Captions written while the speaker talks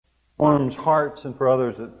warms hearts, and for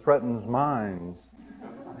others it threatens minds.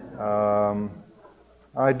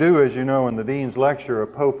 I do, as you know, in the Dean's Lecture, a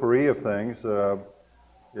potpourri of things.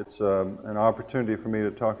 It's an opportunity for me to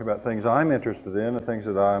talk about things I'm interested in, the things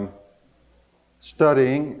that I'm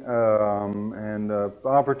studying, and an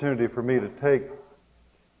opportunity for me to take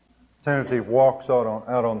tentative walks out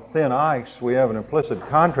on thin ice. We have an implicit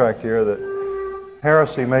contract here that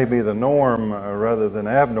heresy may be the norm rather than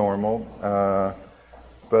abnormal,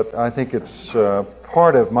 but I think it's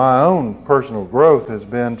part of my own personal growth has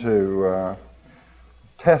been to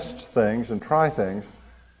test things and try things.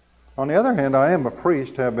 On the other hand, I am a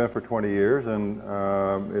priest, have been for 20 years, and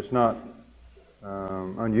it's not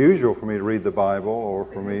unusual for me to read the Bible or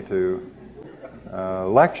for me to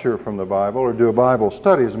lecture from the Bible or do a Bible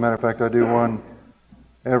study. As a matter of fact, I do one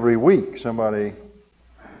every week. Somebody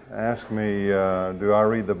asked me, do I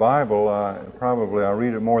read the Bible? Probably I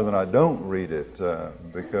read it more than I don't read it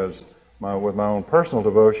because with my own personal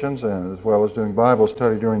devotions and as well as doing Bible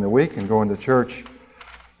study during the week and going to church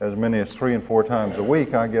as many as 3 and 4 times a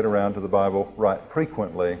week, I get around to the Bible right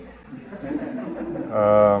frequently.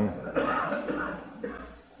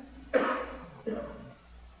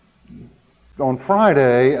 On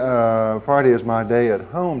Friday, Friday is my day at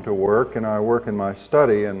home to work, and I work in my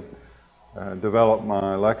study and develop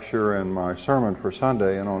my lecture and my sermon for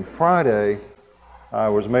Sunday. And on Friday, I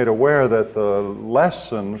was made aware that the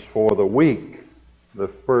lessons for the week, the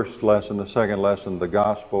first lesson, the second lesson, the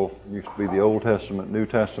Gospel, used to be the Old Testament, New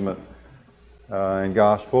Testament, and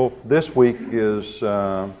Gospel. This week is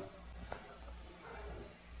 2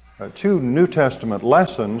 New Testament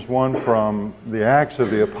lessons, one from the Acts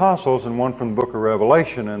of the Apostles and one from the book of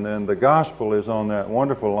Revelation, and then the Gospel is on that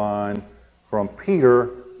wonderful line from Peter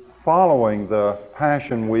following the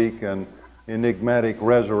Passion Week and enigmatic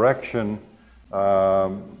resurrection,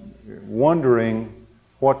 wondering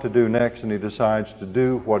what to do next, and he decides to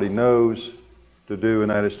do what he knows to do,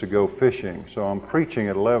 and that is to go fishing. So I'm preaching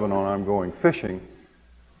at 11 on I'm going fishing,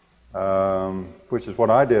 which is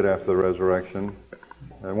what I did after the resurrection.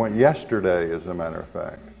 I went yesterday, as a matter of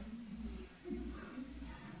fact.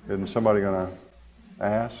 Isn't somebody going to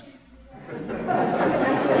ask?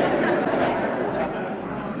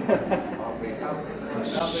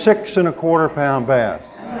 6 1/4 pound bass.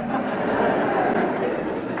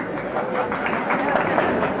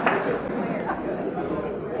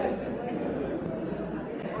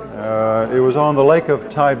 It was on the Lake of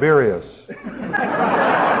Tiberias.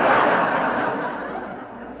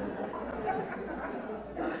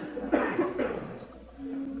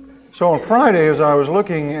 So on Friday, as I was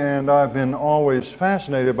looking, and I've been always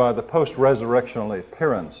fascinated by the post-resurrectional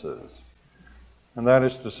appearances. And that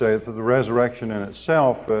is to say that the resurrection in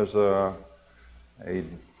itself is a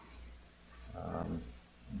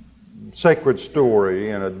sacred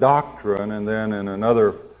story and a doctrine, and then in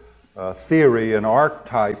another theory, an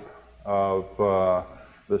archetype of the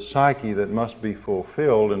psyche that must be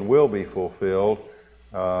fulfilled and will be fulfilled.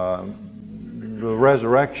 The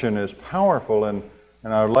resurrection is powerful, and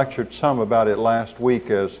I lectured some about it last week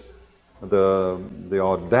as the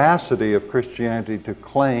audacity of Christianity to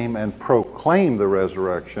claim and proclaim the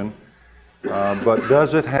resurrection, but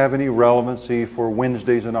does it have any relevancy for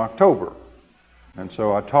Wednesdays in October? And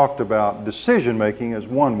so I talked about decision making as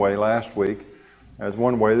one way last week, as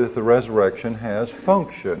one way that the resurrection has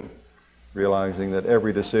function, realizing that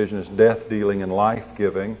every decision is death-dealing and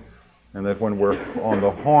life-giving, and that when we're on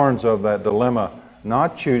the horns of that dilemma,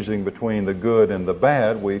 not choosing between the good and the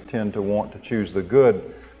bad, we tend to want to choose the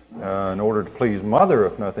good in order to please Mother,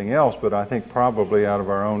 if nothing else. But I think probably out of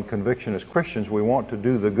our own conviction as Christians, we want to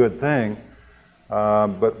do the good thing,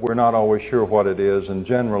 but we're not always sure what it is. And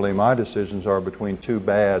generally, my decisions are between 2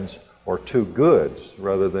 bads or 2 goods,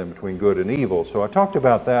 rather than between good and evil. So I talked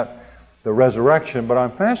about that, the resurrection, but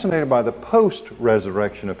I'm fascinated by the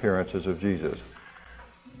post-resurrection appearances of Jesus.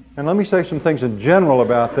 And let me say some things in general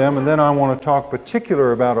about them, and then I want to talk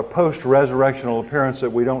particular about a post-resurrectional appearance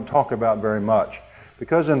that we don't talk about very much.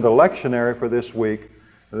 Because in the lectionary for this week,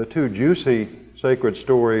 the 2 juicy sacred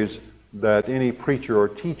stories that any preacher or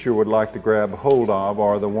teacher would like to grab hold of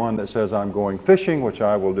are the one that says, I'm going fishing, which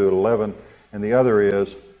I will do at 11, and the other is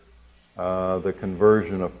the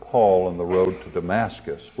conversion of Paul on the road to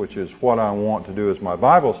Damascus, which is what I want to do as my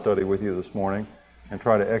Bible study with you this morning and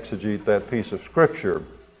try to exegete that piece of Scripture.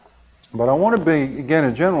 But I want to begin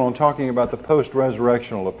in general in talking about the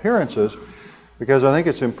post-resurrectional appearances, because I think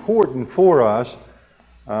it's important for us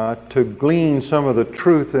to glean some of the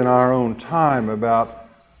truth in our own time about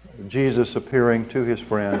Jesus appearing to his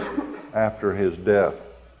friends after his death.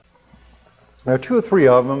 There are 2 or 3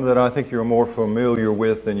 of them that I think you're more familiar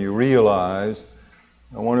with than you realize.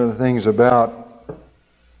 One of the things about,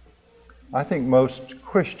 I think most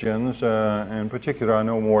Christians, in particular I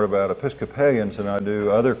know more about Episcopalians than I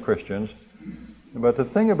do other Christians, but the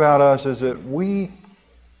thing about us is that we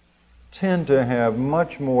tend to have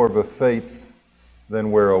much more of a faith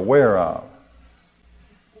than we're aware of.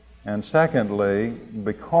 And secondly,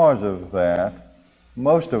 because of that,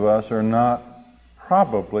 most of us are not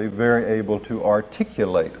probably very able to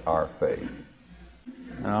articulate our faith.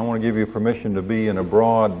 And I want to give you permission to be in a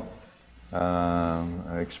broad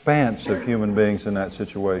expanse of human beings in that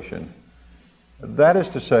situation. That is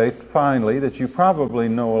to say, finally, that you probably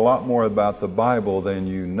know a lot more about the Bible than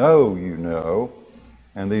you know.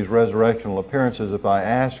 And these resurrectional appearances, if I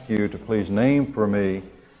ask you to please name for me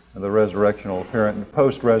the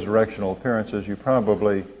post-resurrectional appearances, you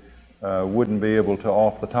probably wouldn't be able to,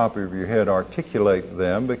 off the top of your head, articulate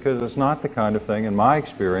them, because it's not the kind of thing, in my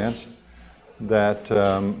experience, that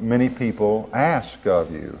many people ask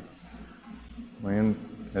of you. I mean,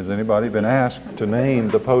 has anybody been asked to name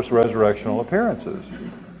the post-resurrectional appearances?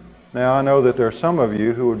 Now, I know that there are some of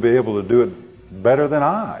you who would be able to do it better than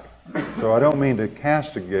I. So I don't mean to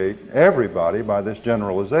castigate everybody by this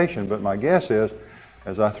generalization, but my guess is,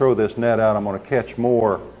 as I throw this net out, I'm going to catch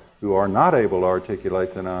more who are not able to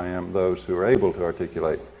articulate than I am those who are able to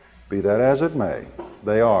articulate. Be that as it may,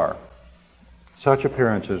 they are such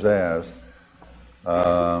appearances as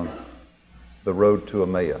the road to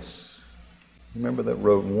Emmaus. Remember that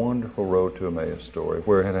wonderful road to Emmaus story,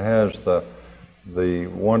 where it has the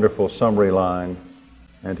wonderful summary line,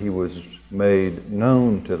 and he was made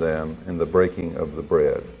known to them in the breaking of the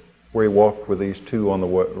bread, where he walked with these two on the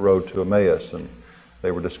road to Emmaus, and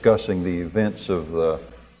they were discussing the events of the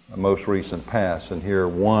most recent past, and here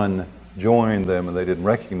one joined them, and they didn't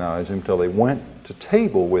recognize him till they went to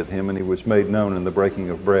table with him, and he was made known in the breaking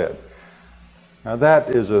of bread. Now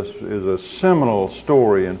that is a seminal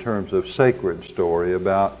story in terms of sacred story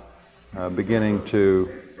about beginning to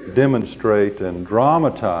demonstrate and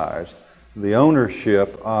dramatize the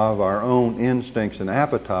ownership of our own instincts and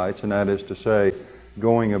appetites, and that is to say,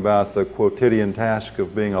 going about the quotidian task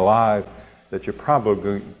of being alive, that you're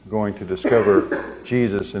probably going to discover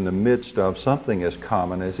Jesus in the midst of something as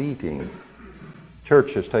common as eating.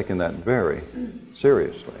 Church has taken that very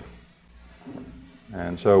seriously.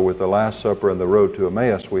 And so with the Last Supper and the road to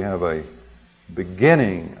Emmaus, we have a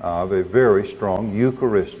beginning of a very strong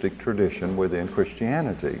Eucharistic tradition within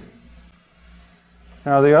Christianity.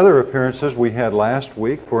 Now, the other appearances we had last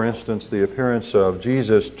week, for instance, the appearance of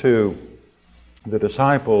Jesus to the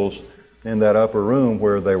disciples in that upper room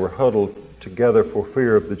where they were huddled together for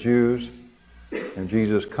fear of the Jews, and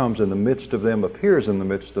Jesus comes in the midst of them, appears in the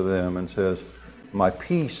midst of them, and says, "My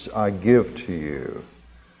peace I give to you."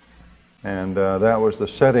 And that was the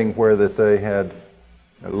setting where that they had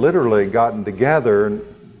literally gotten together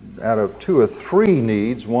out of two or three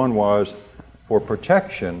needs. One was for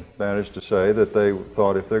protection, that is to say, that they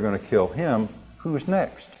thought if they're going to kill him, who's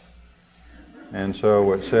next? And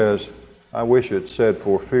so it says, I wish it said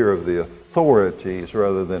for fear of the authorities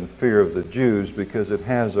rather than fear of the Jews, because it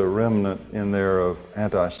has a remnant in there of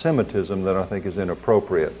anti-Semitism that I think is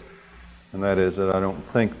inappropriate. And that is that I don't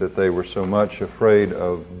think that they were so much afraid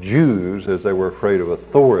of Jews as they were afraid of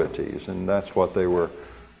authorities, and that's what they were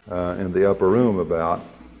in the upper room about.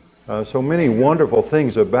 So many wonderful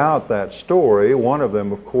things about that story. One of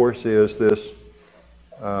them, of course, is this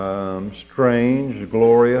strange,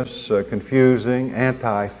 glorious, confusing,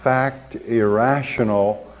 anti-fact,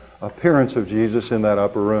 irrational appearance of Jesus in that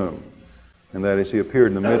upper room. And that is, he appeared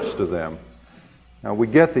in the midst of them. Now, we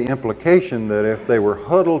get the implication that if they were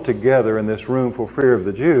huddled together in this room for fear of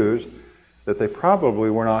the Jews, that they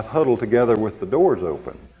probably were not huddled together with the doors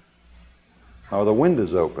open or the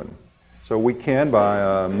windows open. So we can, by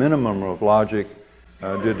a minimum of logic,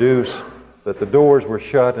 deduce that the doors were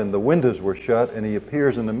shut and the windows were shut, and he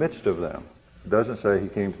appears in the midst of them. It doesn't say he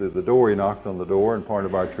came through the door, he knocked on the door, and part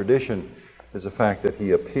of our tradition is the fact that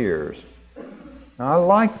he appears. Now, I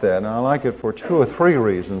like that, and I like it for two or three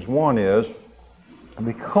reasons. One is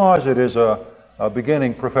because it is a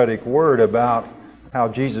beginning prophetic word about how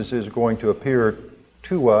Jesus is going to appear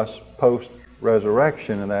to us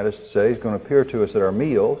post-resurrection, and that is to say, he's going to appear to us at our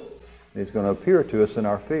meals, and he's going to appear to us in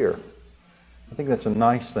our fear. I think that's a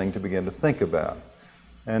nice thing to begin to think about.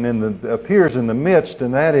 And appears in the midst,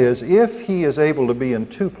 and that is, if he is able to be in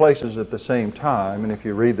two places at the same time, and if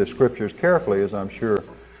you read the Scriptures carefully, as I'm sure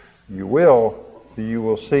you will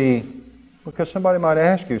see, because somebody might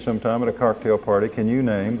ask you sometime at a cocktail party, can you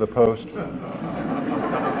name the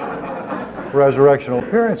post-resurrectional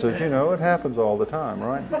appearances? You know, it happens all the time,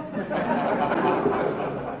 right?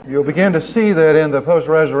 you'll begin to see that in the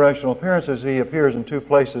post-resurrectional appearances, he appears in two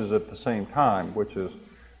places at the same time, which has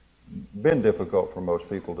been difficult for most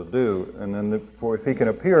people to do. And then if he can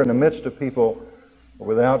appear in the midst of people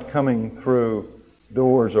without coming through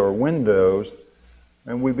doors or windows,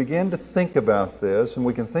 and we begin to think about this, and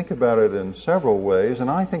we can think about it in several ways, and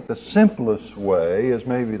I think the simplest way is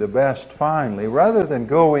maybe the best finally. Rather than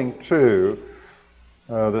going to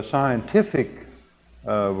the scientific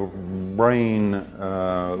brain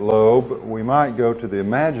lobe, we might go to the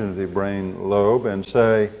imaginative brain lobe and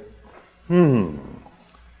say,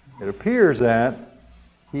 it appears that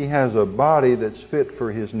he has a body that's fit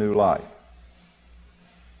for his new life.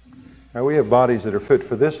 Now, we have bodies that are fit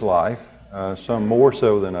for this life, some more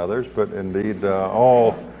so than others, but indeed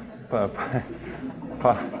all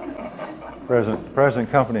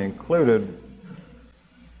present company included.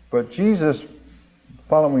 But Jesus,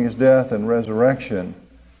 following his death and resurrection,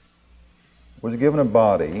 was given a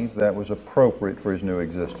body that was appropriate for his new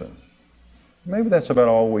existence. Maybe that's about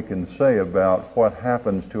all we can say about what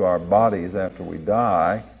happens to our bodies after we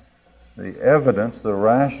die. The evidence, the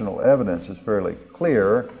rational evidence, is fairly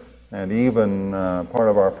clear, and even part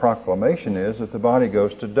of our proclamation is that the body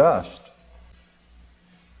goes to dust.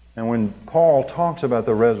 And when Paul talks about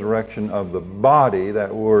the resurrection of the body,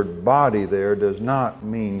 that word body there does not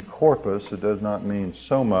mean corpus, it does not mean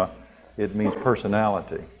soma, it means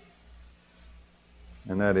personality.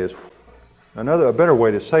 And that is a better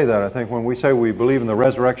way to say that, I think, when we say we believe in the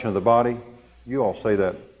resurrection of the body, you all say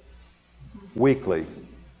that weekly,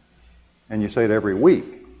 and you say it every week.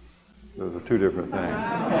 Those are two different things.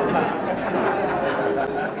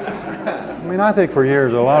 I mean, I think for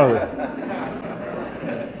years a lot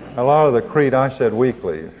of the creed I said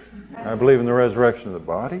weekly. I believe in the resurrection of the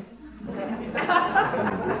body.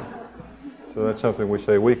 So that's something we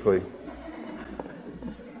say weekly.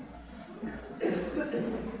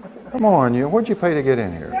 Come on, what'd you pay to get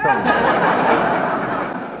in here? Come on.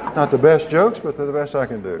 Not the best jokes, but they're the best I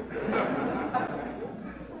can do.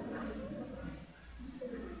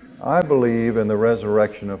 I believe in the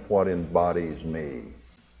resurrection of what embodies me.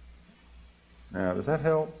 Now, does that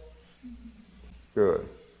help? Good.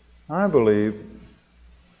 I believe,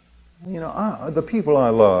 the people I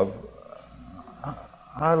love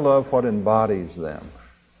what embodies them.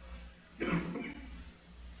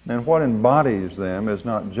 And what embodies them is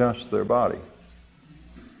not just their body.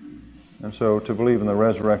 And so to believe in the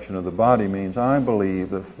resurrection of the body means I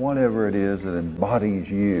believe that whatever it is that embodies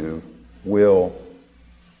you will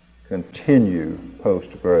continue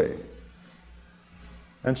post-grave.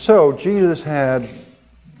 And so Jesus had,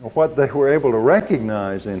 what they were able to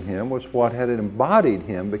recognize in him was what had embodied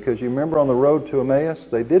him, because you remember on the road to Emmaus,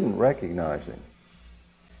 they didn't recognize him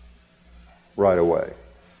right away.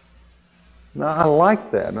 Now, I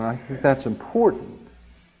like that, and I think that's important,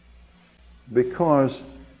 because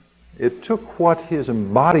it took what his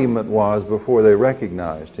embodiment was before they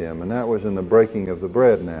recognized him, and that was in the breaking of the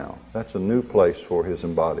bread now. That's a new place for his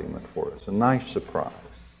embodiment for us. A nice surprise.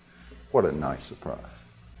 What a nice surprise.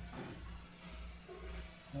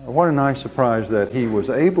 What a nice surprise that he was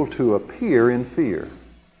able to appear in fear.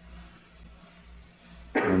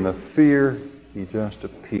 In the fear, he just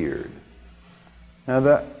appeared. Now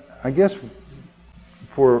that, I guess,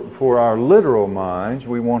 for our literal minds,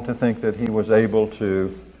 we want to think that he was able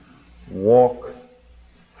to walk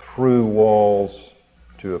through walls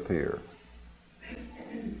to appear.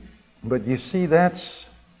 But you see, that's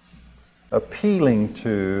appealing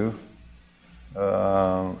to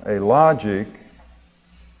a logic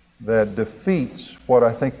that defeats what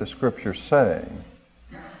I think the Scripture's saying.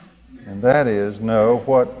 And that is,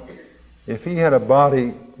 if he had a body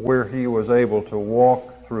where he was able to walk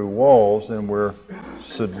through walls, then we're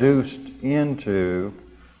seduced into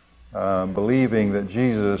believing that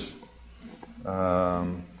Jesus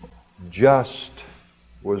just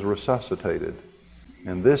was resuscitated.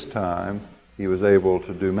 And this time, he was able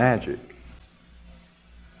to do magic.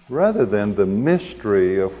 Rather than the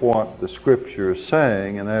mystery of what the Scripture is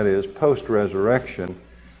saying, and that is, post-resurrection,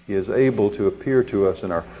 he is able to appear to us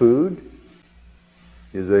in our food,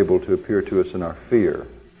 he is able to appear to us in our fear.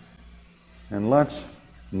 And let's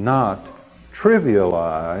not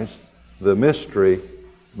trivialize the mystery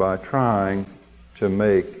by trying to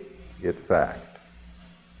make it fact.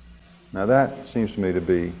 Now that seems to me to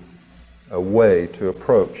be a way to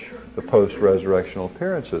approach the post-resurrectional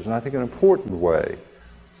appearances, and I think an important way.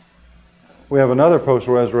 We have another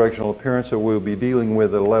post-resurrectional appearance that we'll be dealing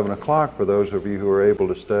with at 11 o'clock for those of you who are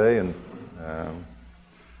able to stay, and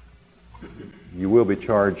you will be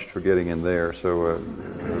charged for getting in there, so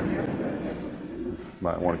you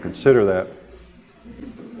might want to consider that.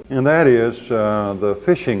 And that is the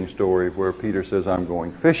fishing story where Peter says, I'm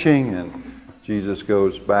going fishing, and Jesus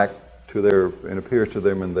goes back to and appears to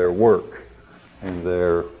them in their work, in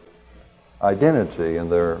their identity, in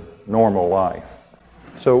their normal life.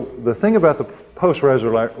 So the thing about the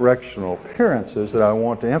post-resurrectional appearances that I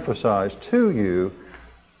want to emphasize to you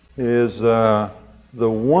is the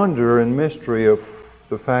wonder and mystery of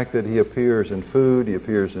the fact that he appears in food, he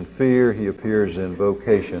appears in fear, he appears in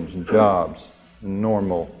vocations and jobs, in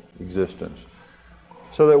normal existence.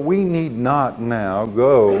 So that we need not now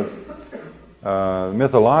go,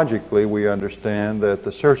 mythologically we understand that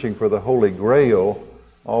the searching for the Holy Grail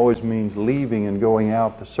always means leaving and going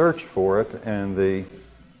out to search for it, and if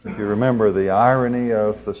you remember the irony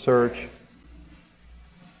of the search,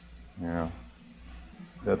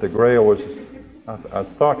 that the Grail was, I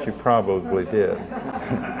thought you probably did.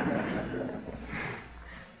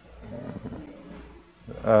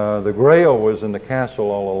 The Grail was in the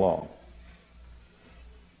castle all along.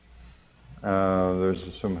 There's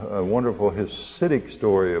a wonderful Hasidic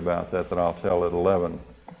story about that I'll tell at 11.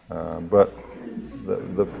 But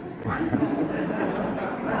the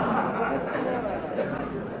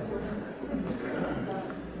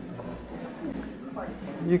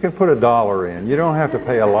you can put $1 in. You don't have to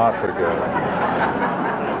pay a lot to go.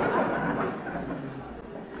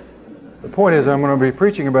 The point is, I'm going to be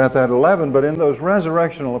preaching about that at 11, but in those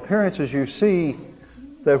resurrectional appearances, you see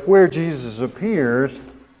that where Jesus appears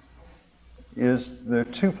is there are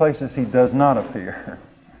two places he does not appear.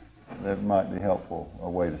 That might be helpful, a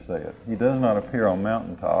way to say it. He does not appear on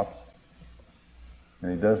mountaintops,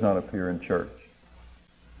 and he does not appear in church.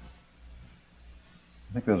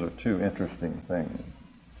 I think those are two interesting things.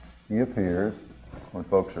 He appears when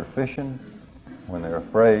folks are fishing, when they're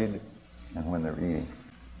afraid, and when they're eating.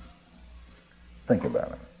 Think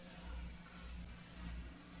about it.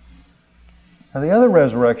 Now, the other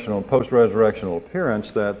post-resurrectional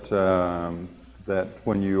appearance that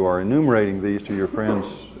when you are enumerating these to your friends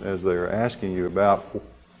as they're asking you about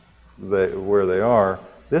where they are,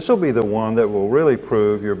 this will be the one that will really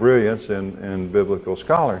prove your brilliance in biblical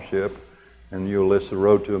scholarship. And you'll list the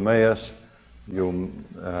road to Emmaus, you'll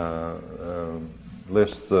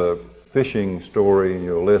list the fishing story, and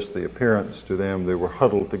you'll list the appearance to them. They were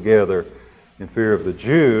huddled together in fear of the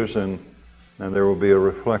Jews, and there will be a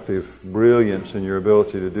reflective brilliance in your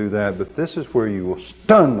ability to do that. But this is where you will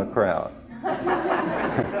stun the crowd.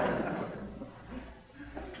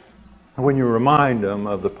 When you remind them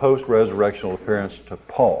of the post-resurrectional appearance to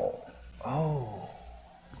Paul. Oh,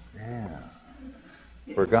 yeah.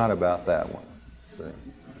 Forgot about that one. See?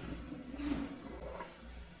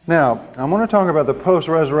 Now, I'm going to talk about the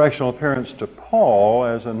post-resurrectional appearance to Paul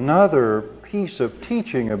as another piece of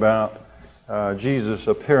teaching about Jesus'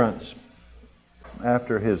 appearance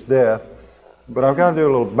after his death. But I've got to do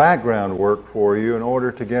a little background work for you in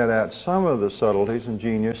order to get at some of the subtleties and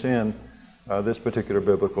genius in this particular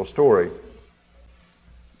biblical story.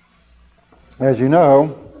 As you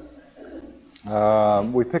know,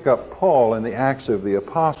 we pick up Paul in the Acts of the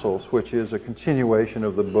Apostles, which is a continuation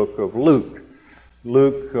of the book of Luke.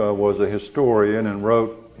 Luke was a historian and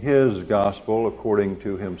wrote his gospel according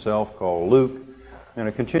to himself, called Luke. And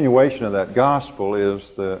a continuation of that gospel is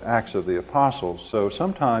the Acts of the Apostles. So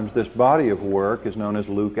sometimes this body of work is known as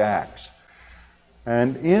Luke Acts,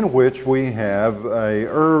 and in which we have a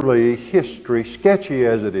early history, sketchy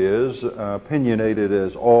as it is, opinionated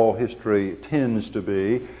as all history tends to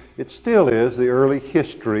be. It still is the early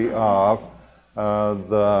history of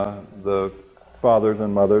the fathers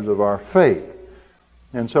and mothers of our faith.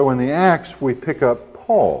 And so in the Acts we pick up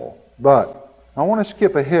Paul, but I want to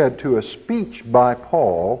skip ahead to a speech by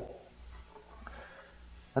Paul.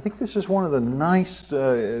 I think this is one of the nice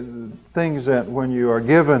things that when you are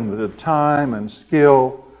given the time and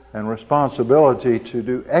skill and responsibility to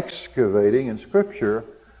do excavating in Scripture,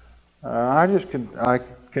 I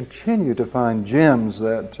continue to find gems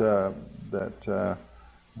that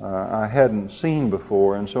I hadn't seen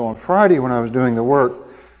before. And so on Friday when I was doing the work,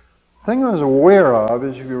 the thing I was aware of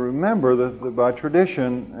is, if you remember, that by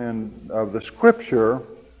tradition and of the Scripture,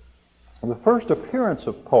 the first appearance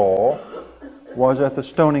of Paul was at the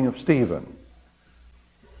stoning of Stephen.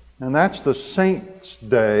 And that's the Saints'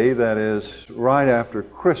 Day that is right after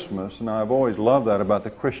Christmas. And I've always loved that about the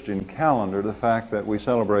Christian calendar, the fact that we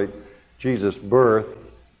celebrate Jesus' birth,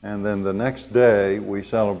 and then the next day we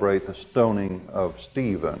celebrate the stoning of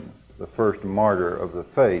Stephen, the first martyr of the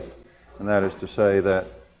faith. And that is to say that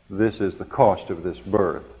this is the cost of this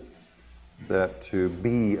birth, that to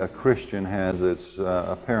be a Christian has its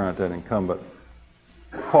apparent and incumbent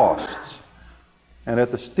costs. And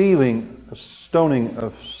at the stoning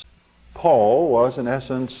of Paul was, in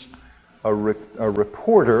essence, a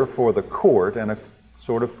reporter for the court and a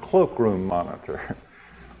sort of cloakroom monitor.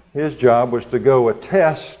 His job was to go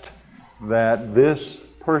attest that this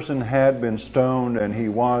person had been stoned and he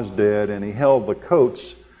was dead, and he held the coats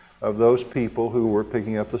of those people who were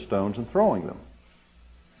picking up the stones and throwing them.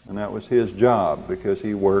 And that was his job because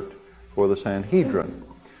he worked for the Sanhedrin.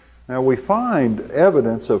 Now we find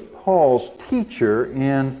evidence of Paul's teacher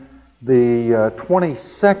in the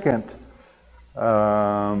 22nd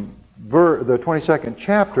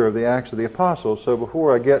chapter of the Acts of the Apostles. So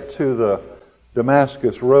before I get to the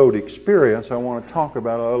Damascus Road experience, I want to talk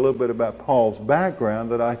about a little bit about Paul's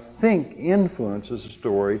background that I think influences the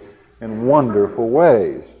story in wonderful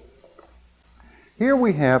ways. Here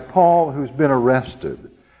we have Paul who's been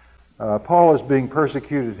arrested. Paul is being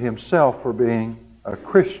persecuted himself for being a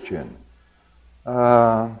Christian.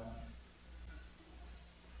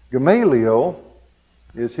 Gamaliel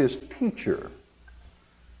is his teacher.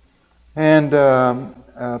 And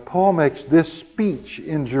Paul makes this speech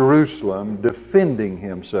in Jerusalem defending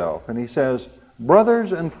himself. And he says,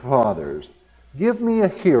 "Brothers and fathers, give me a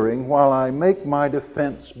hearing while I make my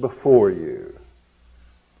defense before you."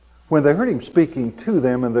 When they heard him speaking to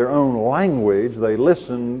them in their own language, they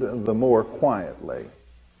listened the more quietly.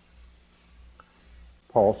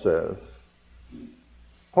 Paul says,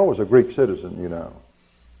 Paul was a Greek citizen, you know.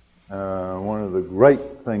 One of the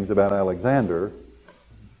great things about Alexander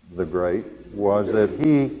the Great was that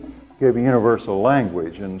he gave a universal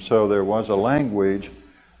language, and so there was a language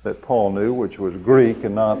that Paul knew, which was Greek,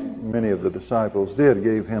 and not many of the disciples did. It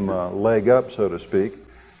gave him a leg up, so to speak,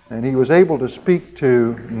 and he was able to speak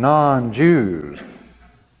to non-Jews.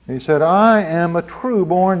 He said, "I am a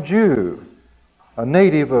true-born Jew, a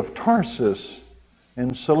native of Tarsus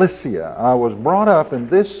in Cilicia. I was brought up in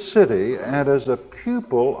this city and as a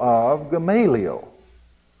pupil of Gamaliel.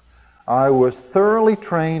 I was thoroughly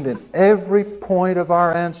trained in every point of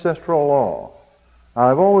our ancestral law.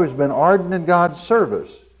 I've always been ardent in God's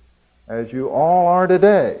service, as you all are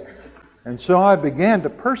today. And so I began to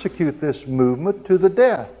persecute this movement to the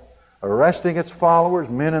death, arresting its followers,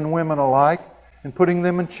 men and women alike, and putting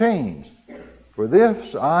them in chains. For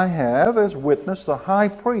this I have as witness the high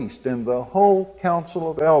priest and the whole council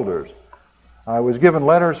of elders. I was given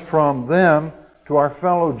letters from them to our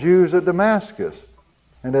fellow Jews at Damascus,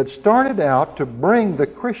 and had started out to bring the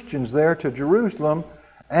Christians there to Jerusalem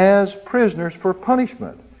as prisoners for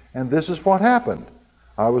punishment. And this is what happened.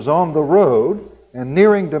 I was on the road and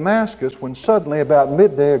nearing Damascus when suddenly about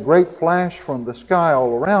midday a great flash from the sky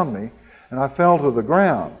all around me, and I fell to the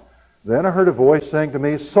ground. Then I heard a voice saying to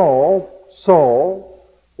me, 'Saul, Saul,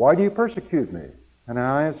 why do you persecute me?' And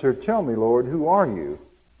I answered, 'Tell me, Lord, who are you?'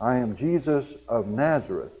 'I am Jesus of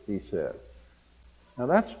Nazareth,' he said." Now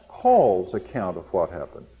that's Paul's account of what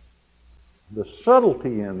happened. The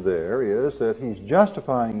subtlety in there is that he's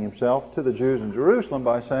justifying himself to the Jews in Jerusalem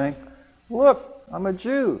by saying, "Look, I'm a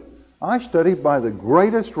Jew. I studied by the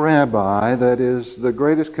greatest rabbi, that is the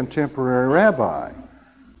greatest contemporary rabbi,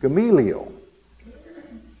 Gamaliel."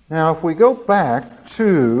 Now if we go back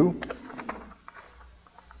to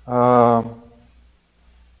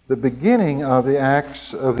the beginning of the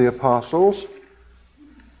Acts of the Apostles,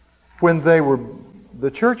 when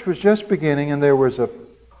the church was just beginning and there was a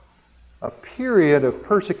period of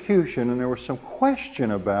persecution, and there was some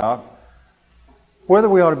question about whether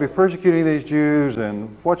we ought to be persecuting these Jews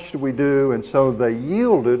and what should we do, and so they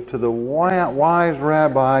yielded to the wise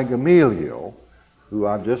rabbi Gamaliel, who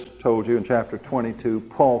I've just told you in chapter 22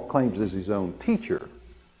 Paul claims is his own teacher.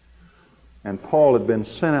 And Paul had been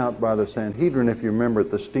sent out by the Sanhedrin, if you remember, at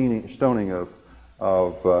the stoning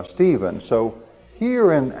of Stephen. So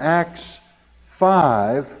here in Acts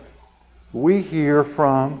 5, we hear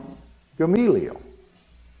from Gamaliel.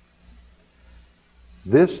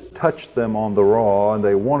 This touched them on the raw, and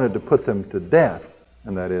they wanted to put them to death,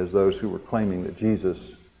 and that is those who were claiming that Jesus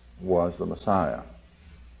was the Messiah.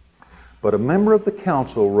 But a member of the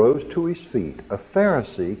council rose to his feet, a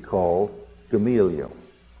Pharisee called Gamaliel.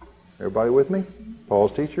 Everybody with me?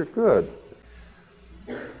 Paul's teacher? Good.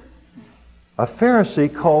 A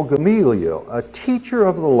Pharisee called Gamaliel, a teacher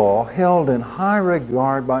of the law, held in high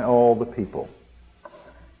regard by all the people.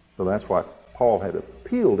 So that's why Paul had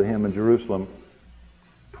appealed to him in Jerusalem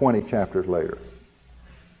 20 chapters later.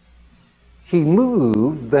 He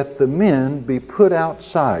moved that the men be put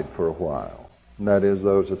outside for a while. And that is,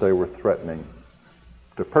 those that they were threatening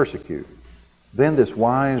to persecute. Then this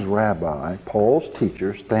wise rabbi, Paul's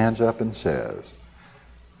teacher, stands up and says,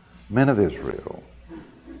 "Men of Israel,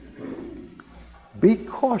 be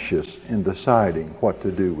cautious in deciding what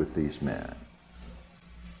to do with these men.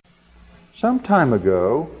 Some time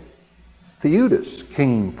ago, Theudas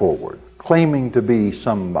came forward, claiming to be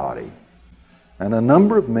somebody, and a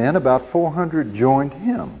number of men, about 400, joined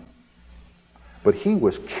him. But he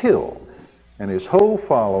was killed, and his whole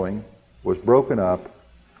following was broken up,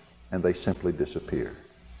 and they simply disappeared.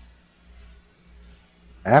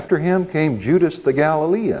 After him came Judas the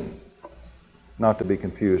Galilean, not to be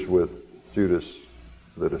confused with Judas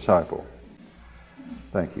the disciple.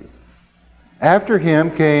 Thank you. After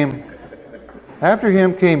him came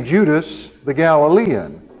Judas the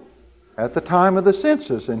Galilean at the time of the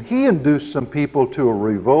census, and he induced some people to a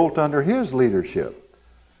revolt under his leadership.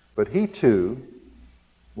 But he too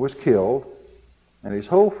was killed, and his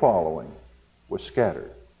whole following was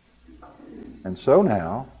scattered. And so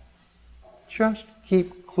now, just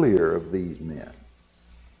keep clear of these men.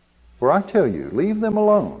 For I tell you, leave them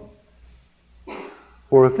alone.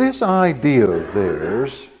 For if this idea of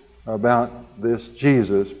theirs about this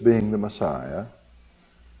Jesus being the Messiah,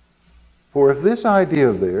 for if this idea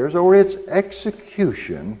of theirs, or its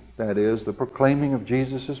execution, that is, the proclaiming of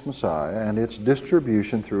Jesus as Messiah and its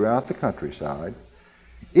distribution throughout the countryside,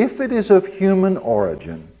 if it is of human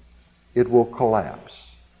origin, it will collapse.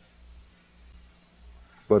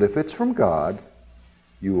 But if it's from God,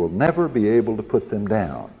 you will never be able to put them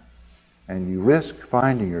down, and you risk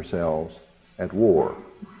finding yourselves at war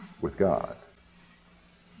with God.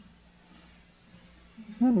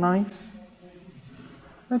 Isn't that nice?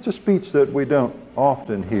 That's a speech that we don't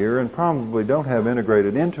often hear and probably don't have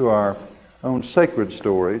integrated into our own sacred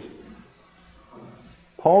stories.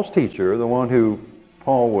 Paul's teacher, the one who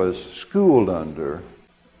Paul was schooled under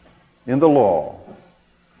in the law,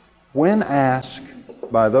 when asked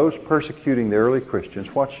by those persecuting the early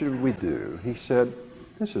Christians, what should we do? He said,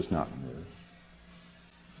 this is not new.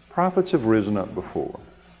 Prophets have risen up before.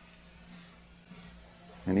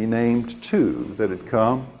 And he named two that had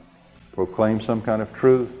come, proclaimed some kind of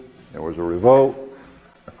truth. There was a revolt.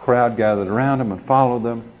 A crowd gathered around them and followed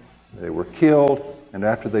them. They were killed, and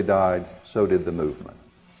after they died, so did the movement.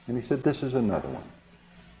 And he said, this is another one.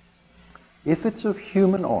 If it's of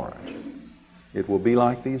human origin, it will be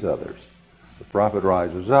like these others. The prophet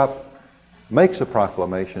rises up, makes a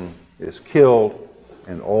proclamation, is killed,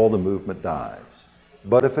 and all the movement dies.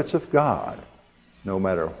 But if it's of God, no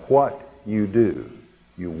matter what you do,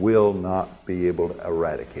 you will not be able to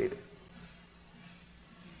eradicate it.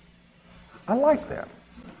 I like that.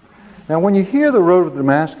 Now, when you hear the Road to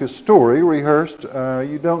Damascus story rehearsed,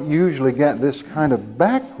 you don't usually get this kind of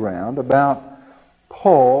background about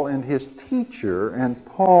Paul and his teacher and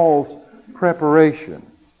Paul's preparation.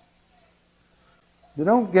 You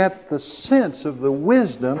don't get the sense of the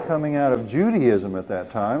wisdom coming out of Judaism at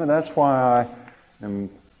that time, and that's why I am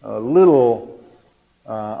a little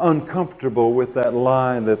uncomfortable with that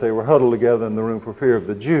line that they were huddled together in the room for fear of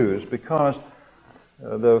the Jews, because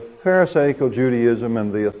the Pharisaical Judaism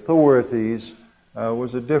and the authorities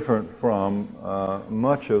was different from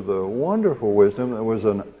much of the wonderful wisdom that was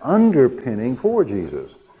an underpinning for Jesus.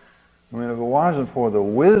 I mean, if it wasn't for the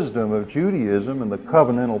wisdom of Judaism and the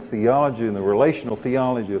covenantal theology and the relational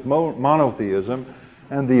theology of monotheism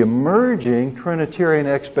and the emerging Trinitarian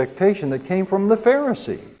expectation that came from the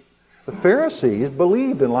Pharisees. The Pharisees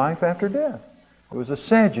believed in life after death. It was the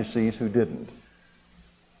Sadducees who didn't.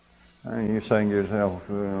 And you're saying to yourself,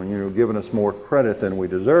 you're giving us more credit than we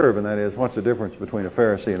deserve, and that is, what's the difference between a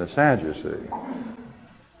Pharisee and a Sadducee?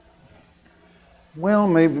 Well,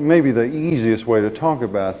 maybe the easiest way to talk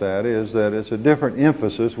about that is that it's a different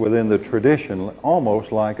emphasis within the tradition,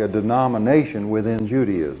 almost like a denomination within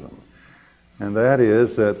Judaism. And that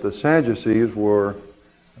is that the Sadducees were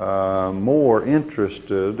more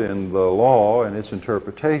interested in the law and its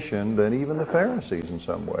interpretation than even the Pharisees in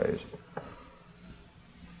some ways.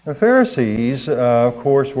 The Pharisees, of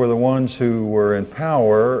course, were the ones who were in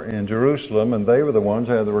power in Jerusalem, and they were the ones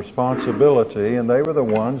who had the responsibility, and they were the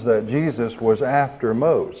ones that Jesus was after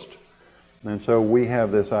most. And so we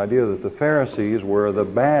have this idea that the Pharisees were the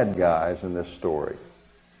bad guys in this story.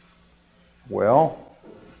 Well,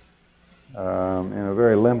 in a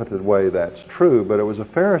very limited way that's true, but it was the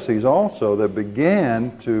Pharisees also that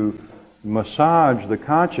began to massage the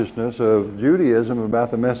consciousness of Judaism about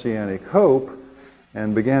the Messianic hope,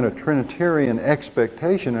 and began a Trinitarian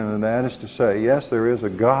expectation, and that is to say, yes, there is a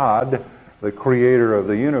God, the creator of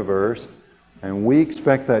the universe, and we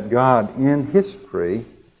expect that God in history,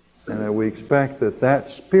 and that we expect that that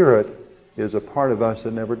Spirit is a part of us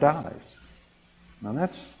that never dies. Now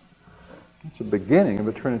that's the beginning of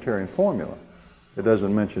a Trinitarian formula. It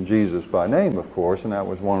doesn't mention Jesus by name, of course, and that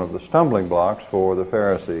was one of the stumbling blocks for the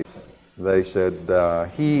Pharisees. They said,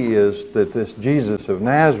 this Jesus of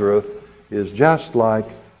Nazareth is just like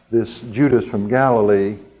this Judas from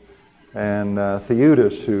Galilee, and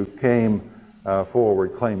Theudas, who came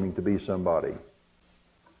forward claiming to be somebody.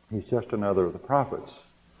 He's just another of the prophets.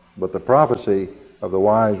 But the prophecy of the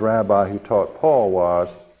wise rabbi who taught Paul was,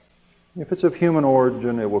 if it's of human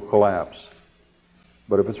origin, it will collapse.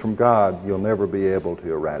 But if it's from God, you'll never be able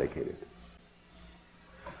to eradicate it.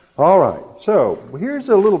 All right, so here's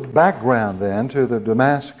a little background then to the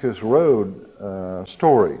Damascus Road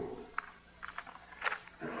story.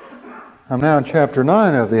 I'm now in chapter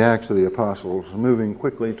 9 of the Acts of the Apostles, moving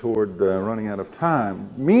quickly toward running out of time.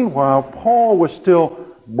 Meanwhile, Paul was still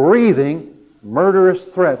breathing murderous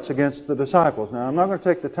threats against the disciples. Now, I'm not going to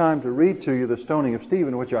take the time to read to you the stoning of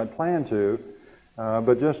Stephen, which I'd planned to,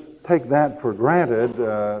 but just take that for granted,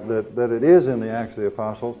 that it is in the Acts of the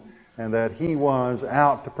Apostles, and that he was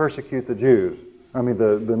out to persecute the Jews,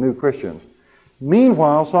 the new Christians.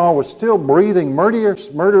 Meanwhile, Saul was still breathing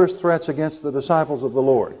murderous threats against the disciples of the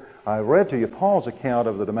Lord. I read to you Paul's account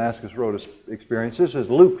of the Damascus Road experience. This is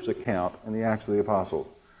Luke's account in the Acts of the Apostles.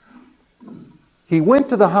 He went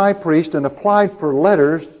to the high priest and applied for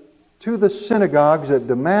letters to the synagogues at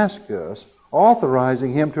Damascus,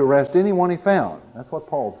 authorizing him to arrest anyone he found. That's what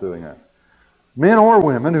Paul's doing there. Men or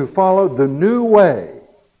women who followed the new way.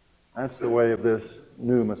 That's the way of this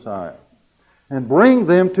new Messiah. And bring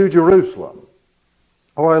them to Jerusalem.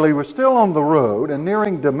 While he was still on the road and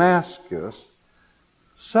nearing Damascus,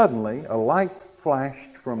 suddenly a light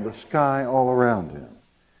flashed from the sky all around him.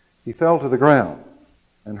 He fell to the ground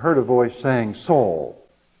and heard a voice saying, Saul,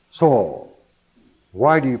 Saul,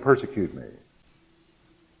 why do you persecute me?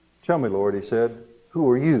 Tell me, Lord, he said, who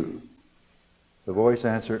are you? The voice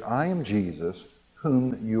answered, I am Jesus,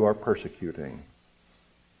 whom you are persecuting.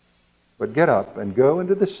 But get up and go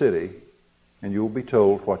into the city, and you will be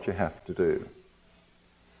told what you have to do.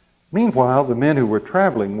 Meanwhile, the men who were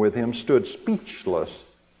traveling with him stood speechless.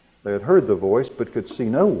 They had heard the voice, but could see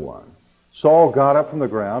no one. Saul got up from the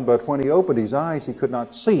ground, but when he opened his eyes, he could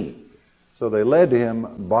not see. So they led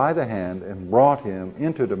him by the hand and brought him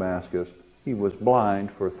into Damascus. He was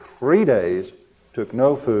blind for 3 days, took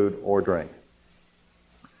no food or drink.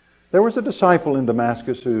 There was a disciple in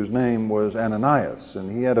Damascus whose name was Ananias,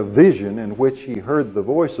 and he had a vision in which he heard the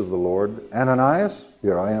voice of the Lord. Ananias,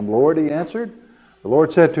 here I am, Lord, he answered. The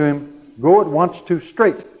Lord said to him, go at once to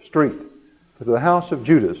Straight Street, to the house of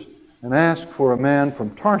Judas, and ask for a man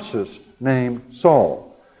from Tarsus named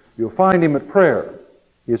Saul. You'll find him at prayer.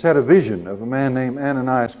 He has had a vision of a man named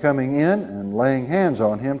Ananias coming in and laying hands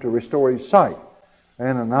on him to restore his sight.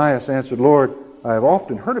 Ananias answered, Lord, I have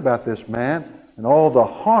often heard about this man and all the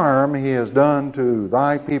harm he has done to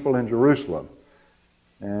thy people in Jerusalem.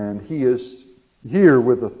 And he is here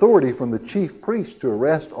with authority from the chief priest to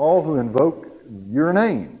arrest all who invoke your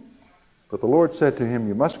name. But the Lord said to him,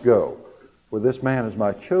 you must go, for this man is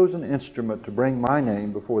my chosen instrument to bring my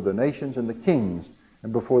name before the nations and the kings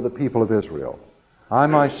and before the people of Israel. I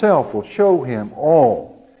myself will show him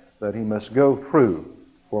all that he must go through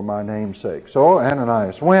for my name's sake. So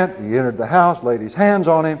Ananias went, he entered the house, laid his hands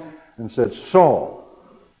on him, and said, Saul,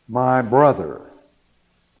 my brother,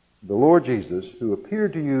 the Lord Jesus, who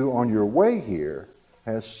appeared to you on your way here,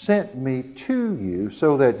 has sent me to you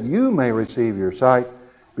so that you may receive your sight,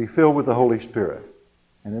 be filled with the Holy Spirit.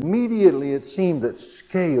 And immediately it seemed that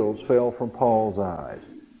scales fell from Paul's eyes,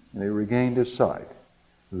 and he regained his sight.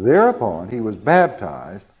 Thereupon he was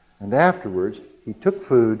baptized, and afterwards he took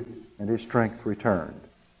food, and his strength returned.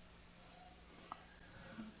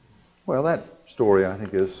 Well, that story, I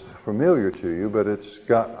think, is familiar to you, but it's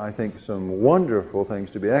got, I think, some wonderful things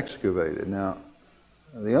to be excavated. Now,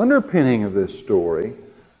 the underpinning of this story,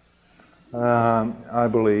 I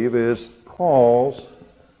believe, is Paul's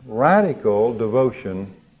radical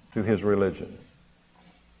devotion to his religion.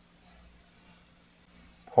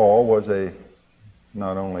 Paul was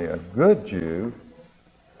not only a good Jew,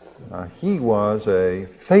 he was a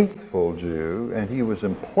faithful Jew, and he was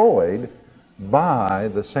employed by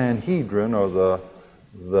the Sanhedrin, or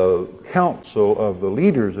the council of the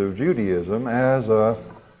leaders of Judaism, as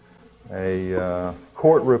a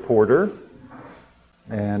court reporter,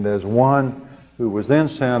 and as one who was then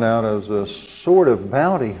sent out as a sort of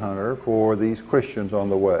bounty hunter for these Christians on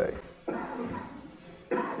the way.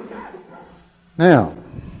 Now,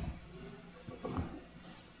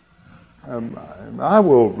 I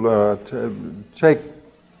will take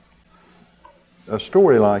a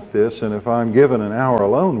story like this, and if I'm given an hour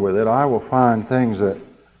alone with it, I will find things that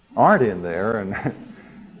aren't in there,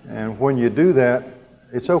 and when you do that,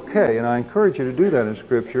 it's okay. And I encourage you to do that in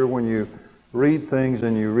Scripture when you read things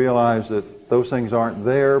and you realize that those things aren't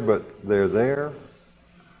there, but they're there,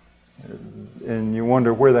 and you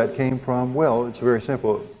wonder where that came from. Well, it's very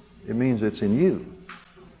simple. It means it's in you.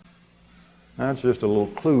 That's just a little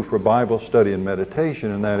clue for Bible study and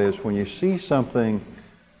meditation, and that is when you see something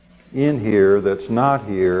in here that's not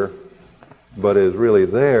here, but is really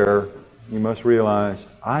there, you must realize,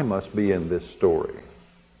 I must be in this story,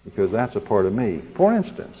 because that's a part of me. For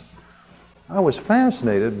instance, I was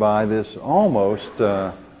fascinated by this almost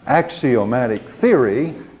axiomatic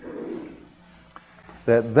theory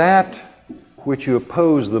that which you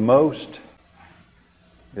oppose the most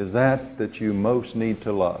is that you most need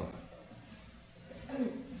to love.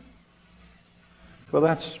 Well,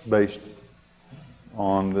 that's based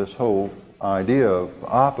on this whole idea of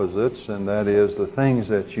opposites, and that is the things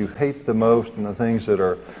that you hate the most and the things that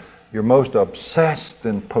you're most obsessed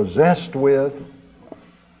and possessed with.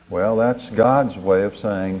 Well, that's God's way of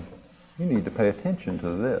saying, you need to pay attention to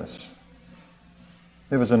this.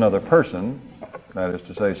 If it was another person, that is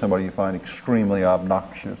to say somebody you find extremely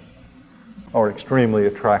obnoxious or extremely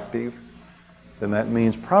attractive, then that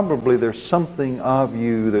means probably there's something of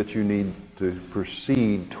you that you need to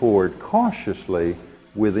proceed toward cautiously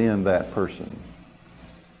within that person.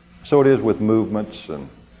 So it is with movements and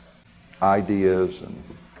ideas and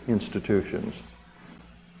institutions.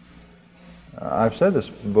 I've said this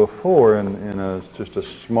before in just a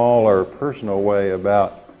smaller personal way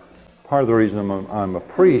about part of the reason I'm a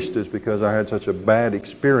priest is because I had such a bad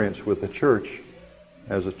experience with the church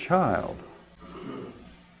as a child.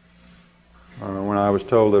 When I was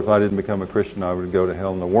told that if I didn't become a Christian I would go to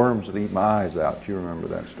hell and the worms would eat my eyes out. You remember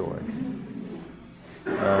that story.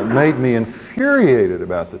 It made me infuriated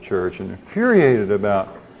about the church and infuriated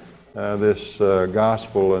about this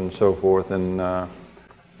gospel and so forth, and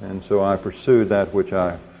so I pursued that which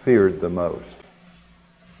I feared the most.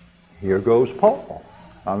 Here goes Paul.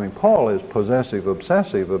 I mean, Paul is possessive,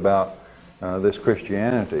 obsessive about this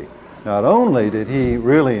Christianity. Not only did he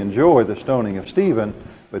really enjoy the stoning of Stephen,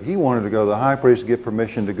 but he wanted to go to the high priest to get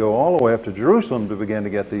permission to go all the way up to Jerusalem to begin to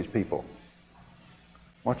get these people.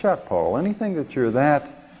 Watch out, Paul. Anything that you're that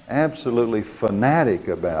absolutely fanatic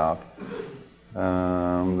about,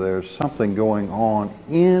 there's something going on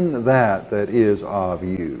in that is of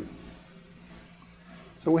you.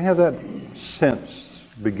 So we have that sense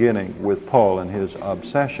beginning with Paul and his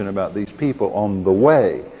obsession about these people on the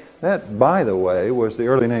way. That, by the way, was the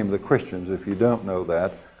early name of the Christians. If you don't know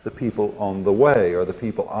that, the people on the way, or the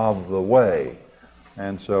people of the way.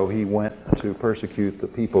 And so he went to persecute the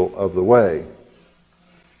people of the way.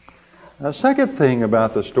 Now, the second thing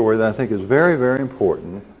about the story that I think is very, very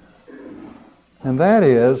important, and that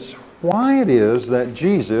is why it is that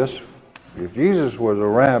Jesus, if Jesus was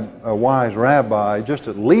a wise rabbi, just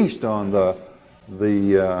at least on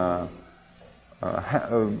the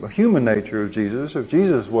human nature of Jesus, if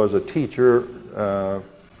Jesus was a teacher,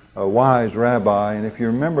 a wise rabbi, and if you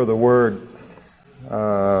remember the word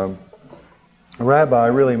rabbi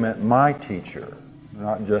really meant my teacher,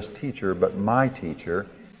 not just teacher, but my teacher.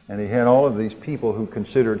 And he had all of these people who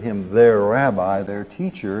considered him their rabbi, their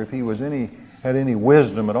teacher. If he was had any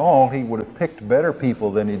wisdom at all, he would have picked better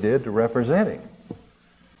people than he did to represent him.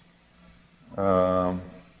 I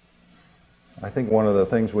think one of the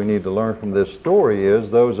things we need to learn from this story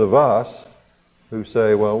is those of us who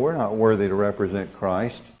say, well, we're not worthy to represent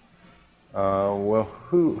Christ. Well,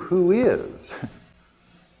 who is?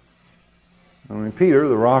 I mean, Peter,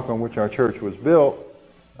 the rock on which our church was built,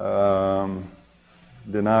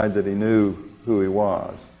 denied that he knew who he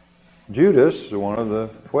was. Judas, one of the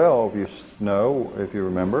 12, you know, if you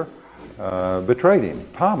remember, betrayed him.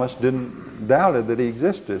 Thomas doubted that he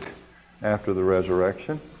existed after the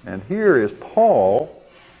resurrection. And here is Paul.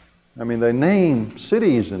 I mean, they name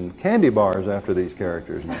cities and candy bars after these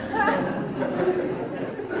characters now.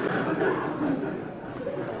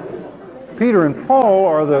 Peter and Paul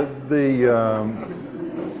are the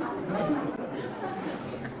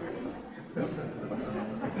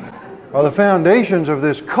foundations of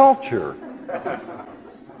this culture.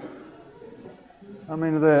 I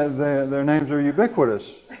mean, their names are ubiquitous.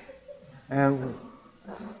 And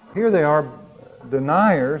here they are,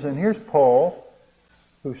 deniers, and here's Paul,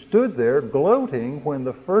 who stood there gloating when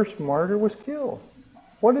the first martyr was killed.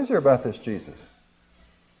 What is there about this Jesus?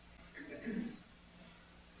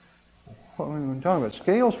 When we're talking about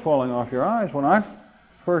scales falling off your eyes, when I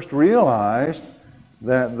first realized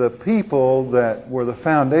that the people that were the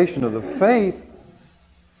foundation of the faith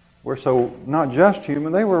were so not just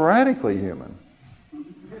human, they were radically human.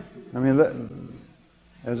 I mean,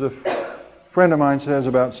 as a friend of mine says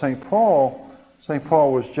about St. Paul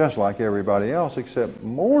was just like everybody else, except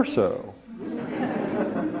more so.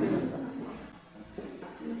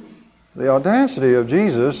 The audacity of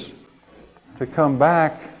Jesus to come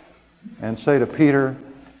back and say to Peter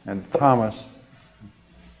and Thomas,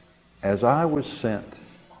 as I was sent,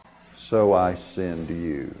 so I send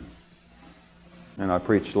you. And I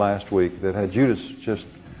preached last week that had Judas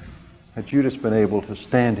been able to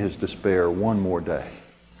stand his despair one more day,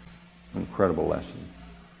 incredible lesson.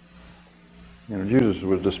 You know, Judas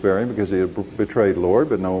was despairing because he had betrayed the Lord,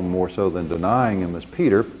 but no more so than denying him as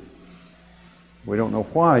Peter. We don't know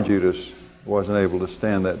why Judas wasn't able to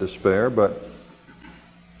stand that despair, but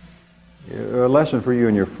a lesson for you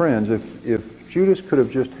and your friends, if Judas could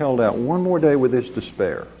have just held out one more day with his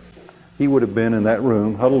despair, he would have been in that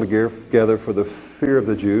room, huddled together for the fear of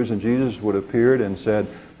the Jews, and Jesus would have appeared and said,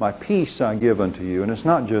 "My peace I give unto you." And it's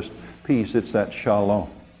not just peace, it's that shalom.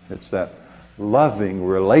 It's that loving,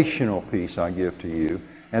 relational peace I give to you.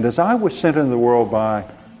 And as I was sent into the world by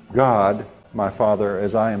God, my Father,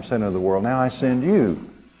 as I am sent into the world, now I send you.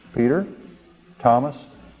 Peter, Thomas,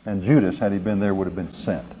 and Judas, had he been there, would have been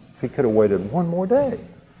sent. If he could have waited one more day.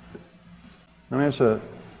 I mean, it's a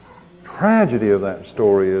tragedy of that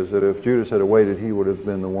story is that if Judas had waited, he would have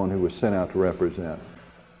been the one who was sent out to represent.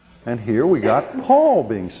 And here we got Paul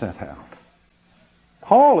being sent out.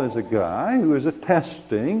 Paul is a guy who is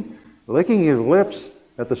attesting, licking his lips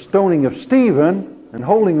at the stoning of Stephen and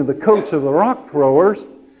holding the coats of the rock throwers,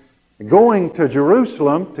 going to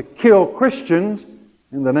Jerusalem to kill Christians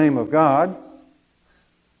in the name of God.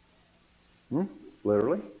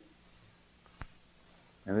 Literally.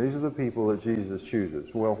 And these are the people that Jesus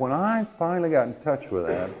chooses. Well, when I finally got in touch with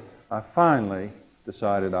that, I finally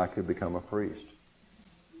decided I could become a priest.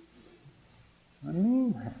 I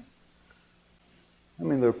mean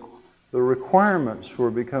the requirements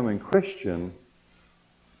for becoming Christian,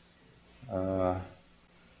 there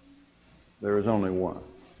is only one.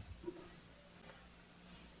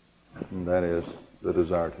 And that is the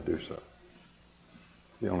desire to do so.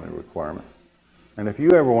 The only requirement. And if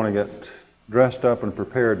you ever want to get dressed up and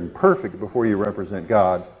prepared and perfect before you represent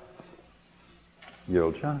God,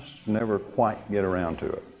 you'll just never quite get around to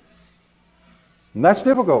it. And that's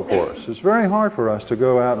difficult for us. It's very hard for us to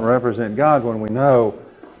go out and represent God when we know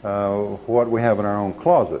what we have in our own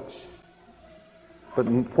closets. But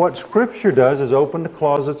what Scripture does is open the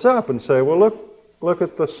closets up and say, well, look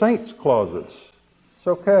at the saints' closets. It's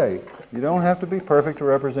okay. You don't have to be perfect to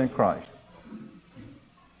represent Christ.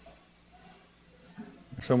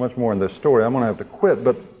 So much more in this story. I'm going to have to quit,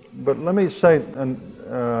 but let me say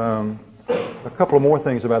a couple of more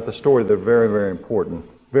things about the story that are very, very important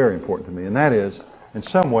to me, and that is, in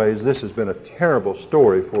some ways, this has been a terrible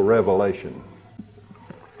story for Revelation.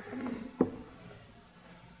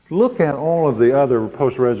 Look at all of the other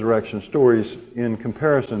post-resurrection stories in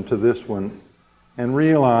comparison to this one and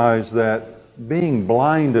realize that being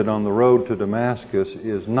blinded on the road to Damascus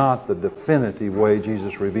is not the definitive way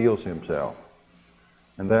Jesus reveals himself.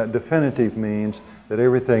 And that definitive means that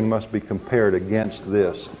everything must be compared against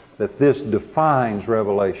this, that this defines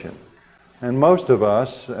Revelation. And most of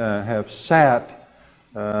us have sat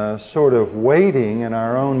sort of waiting in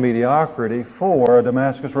our own mediocrity for a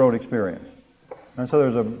Damascus Road experience. And so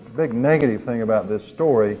there's a big negative thing about this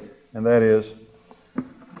story, and that is,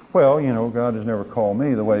 well, you know, God has never called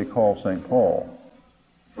me the way He called St. Paul.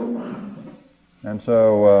 And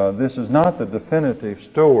so this is not the definitive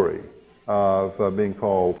story of being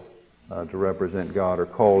called to represent God or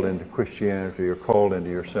called into Christianity or called into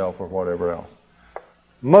yourself or whatever else.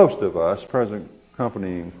 Most of us, present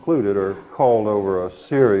company included, are called over a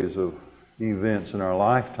series of events in our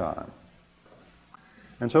lifetime.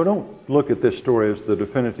 And so don't look at this story as the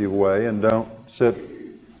definitive way, and don't sit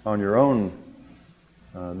on your own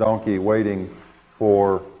donkey waiting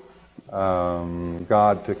for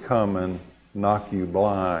God to come and knock you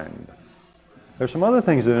blind. There's some other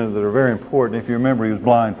things in it that are very important. If you remember, he was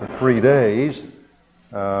blind for 3 days.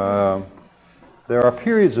 There are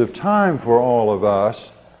periods of time for all of us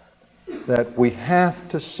that we have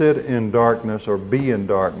to sit in darkness or be in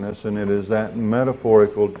darkness, and it is that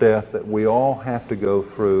metaphorical death that we all have to go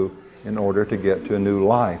through in order to get to a new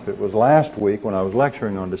life. It was last week when I was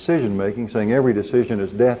lecturing on decision making, saying every decision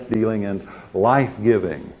is death dealing and life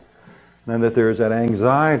giving, and that there is that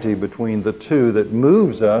anxiety between the two that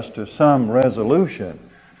moves us to some resolution.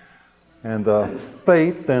 And the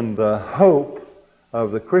faith and the hope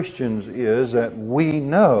of the Christians is that we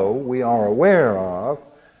know, we are aware of,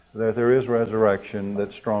 that there is resurrection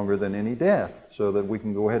that's stronger than any death, so that we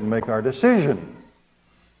can go ahead and make our decision.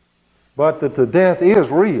 But that the death is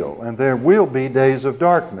real, and there will be days of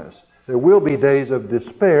darkness. There will be days of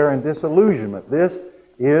despair and disillusionment. This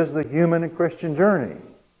is the human and Christian journey.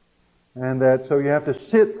 And that so you have to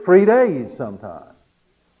sit 3 days sometimes.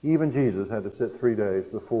 Even Jesus had to sit 3 days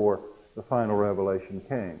before the final revelation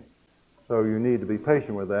came. So you need to be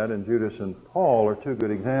patient with that, and Judas and Paul are two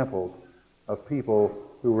good examples of people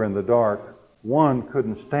who were in the dark. One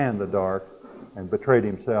couldn't stand the dark and betrayed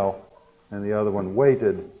himself, and the other one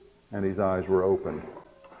waited and his eyes were opened.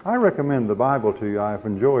 I recommend the Bible to you. I've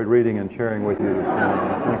enjoyed reading and sharing with you this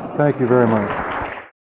morning. Thank you very much.